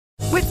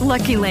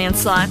Lucky Land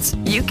Slots,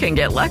 you can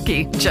get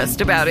lucky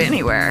just about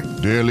anywhere.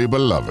 Dearly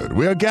beloved,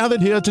 we are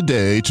gathered here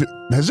today to...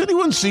 Has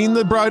anyone seen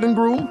the bride and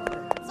groom?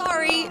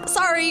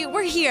 Sorry,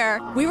 we're here.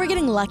 We were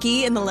getting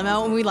lucky in the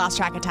limo and we lost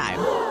track of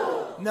time.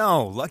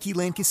 No, Lucky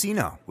Land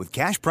Casino, with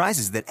cash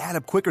prizes that add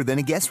up quicker than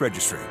a guest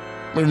registry.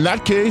 In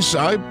that case,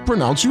 I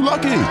pronounce you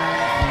lucky.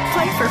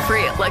 Play for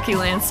free at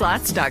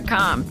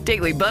LuckyLandSlots.com.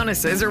 Daily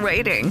bonuses are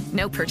waiting.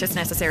 No purchase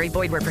necessary.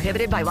 Void where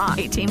prohibited by law.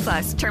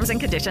 18+. Terms and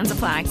conditions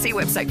apply. See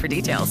website for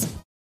details.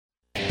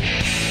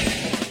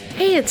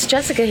 Hey, it's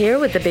Jessica here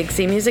with the Big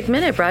C Music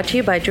Minute, brought to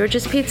you by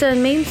George's Pizza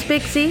and Maine's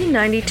Big C,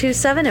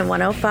 92.7 and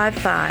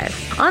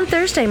 105.5. On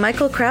Thursday,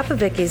 Michael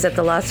Krapovicki's at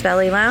the Lost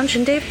Valley Lounge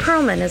and Dave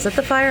Perlman is at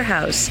the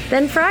Firehouse.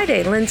 Then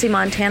Friday, Lindsay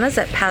Montana's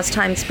at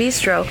Pastimes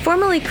Bistro,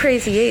 formerly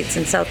Crazy Eights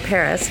in South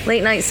Paris.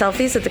 Late Night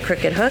Selfies at the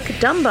Crooked Hook,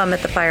 Dumb Bum at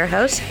the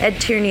Firehouse,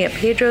 Ed Tierney at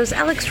Pedro's,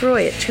 Alex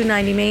Roy at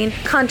 290 Main,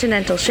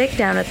 Continental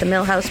Shakedown at the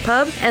Millhouse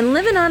Pub, and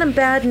Living on a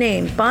Bad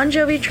Name, Bon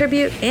Jovi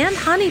Tribute, and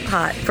Honey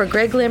Pot for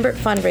Greg Lambert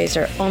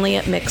fundraiser, only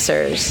at Mixer.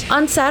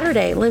 On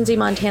Saturday, Lindsay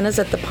Montana's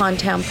at the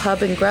Pondtown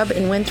Pub and Grub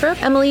in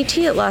Winthrop, Emily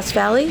T at Lost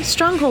Valley,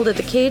 Stronghold at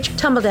the Cage,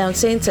 Tumbledown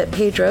Saints at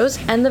Pedro's,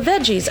 and the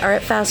Veggies are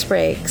at Fast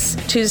Breaks.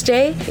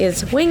 Tuesday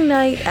is Wing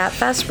Night at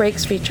Fast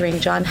Breaks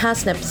featuring John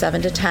Hasnip,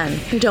 7 to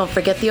 10. Don't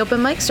forget the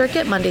open mic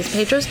circuit, Mondays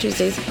Pedro's,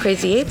 Tuesdays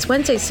Crazy Eights,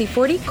 Wednesdays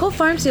C40, Cole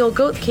Farms, The Old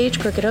Goat, Cage,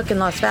 Crooked Hook in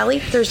Lost Valley,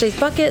 Thursdays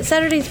Bucket,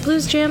 Saturdays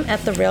Blues Jam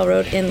at the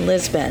Railroad in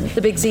Lisbon.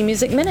 The Big Z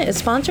Music Minute is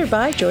sponsored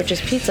by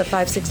George's Pizza,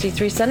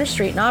 563 Center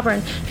Street in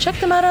Auburn. Check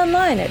them out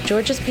online at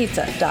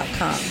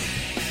georgespizza.com.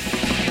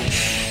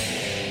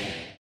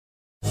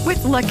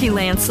 With Lucky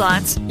Land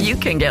Slots, you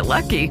can get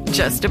lucky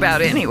just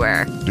about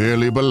anywhere.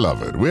 Dearly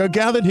beloved, we are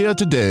gathered here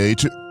today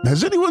to...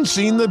 Has anyone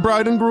seen the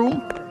bride and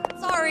groom?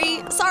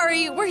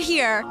 Sorry, we're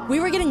here. We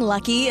were getting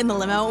lucky in the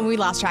limo and we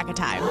lost track of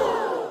time.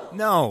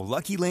 No,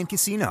 Lucky Land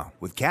Casino,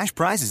 with cash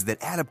prizes that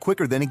add up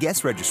quicker than a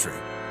guest registry.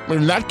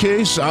 In that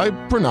case, I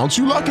pronounce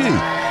you lucky.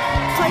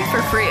 Play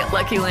for free at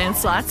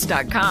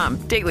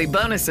LuckyLandSlots.com. Daily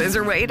bonuses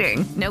are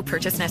waiting. No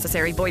purchase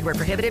necessary. Void where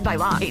prohibited by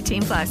law.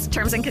 18+.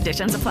 Terms and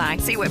conditions apply.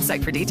 See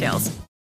website for details.